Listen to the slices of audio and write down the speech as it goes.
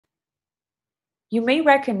You may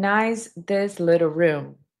recognize this little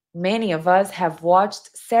room. Many of us have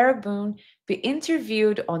watched Sarah Boone be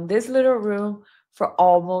interviewed on this little room for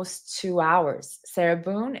almost 2 hours. Sarah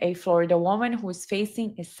Boone, a Florida woman who is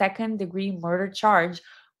facing a second-degree murder charge,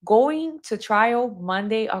 going to trial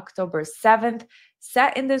Monday, October 7th,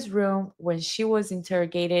 sat in this room when she was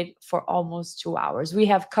interrogated for almost 2 hours. We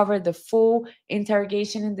have covered the full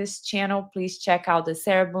interrogation in this channel. Please check out the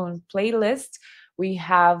Sarah Boone playlist. We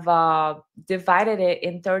have divided it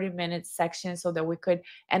in 30-minute sections so that we could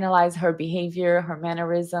analyze her behavior, her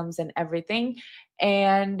mannerisms, and everything.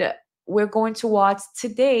 And we're going to watch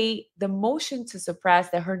today the motion to suppress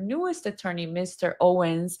that her newest attorney, Mr.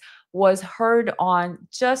 Owens, was heard on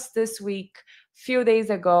just this week, few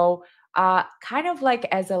days ago, kind of like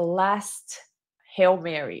as a last Hail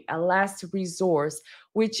Mary, a last resource,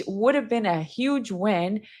 which would have been a huge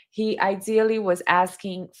win. He ideally was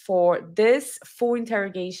asking for this full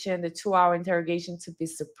interrogation, the 2 hour interrogation, to be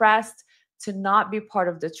suppressed, to not be part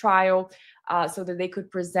of the trial, so that they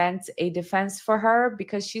could present a defense for her,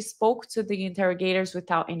 because she spoke to the interrogators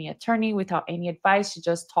without any attorney, without any advice. She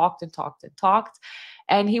just talked and talked and talked.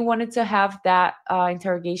 And he wanted to have that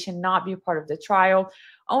interrogation not be part of the trial.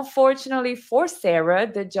 Unfortunately for Sarah,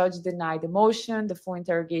 the judge denied the motion. The full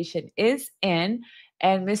interrogation is in,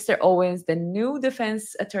 and Mr. Owens, the new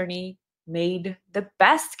defense attorney, made the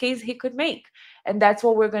best case he could make. And that's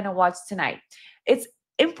what we're going to watch tonight. It's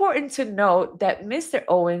important to note that Mr.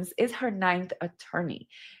 Owens is her ninth attorney.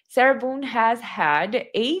 Sarah Boone has had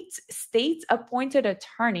 8 state appointed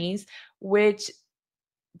attorneys, which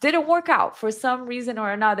didn't work out for some reason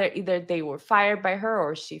or another. Either they were fired by her,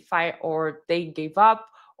 or she fired, or they gave up,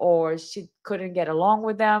 or she couldn't get along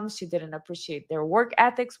with them. She didn't appreciate their work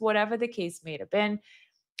ethics, whatever the case may have been.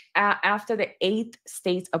 After the 8th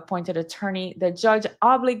state appointed attorney, the judge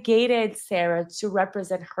obligated Sarah to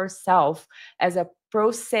represent herself as a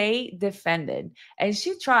pro se defendant. And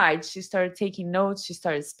she tried. She started taking notes. She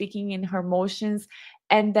started speaking in her motions.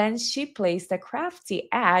 And then she placed a crafty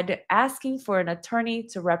ad asking for an attorney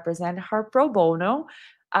to represent her pro bono,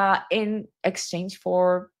 in exchange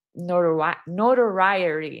for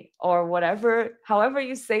notoriety, or whatever, however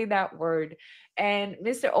you say that word. And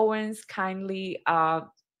Mr. Owens kindly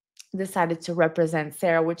decided to represent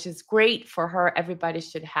Sarah, which is great for her. Everybody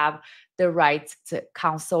should have the right to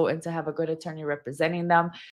counsel and to have a good attorney representing them.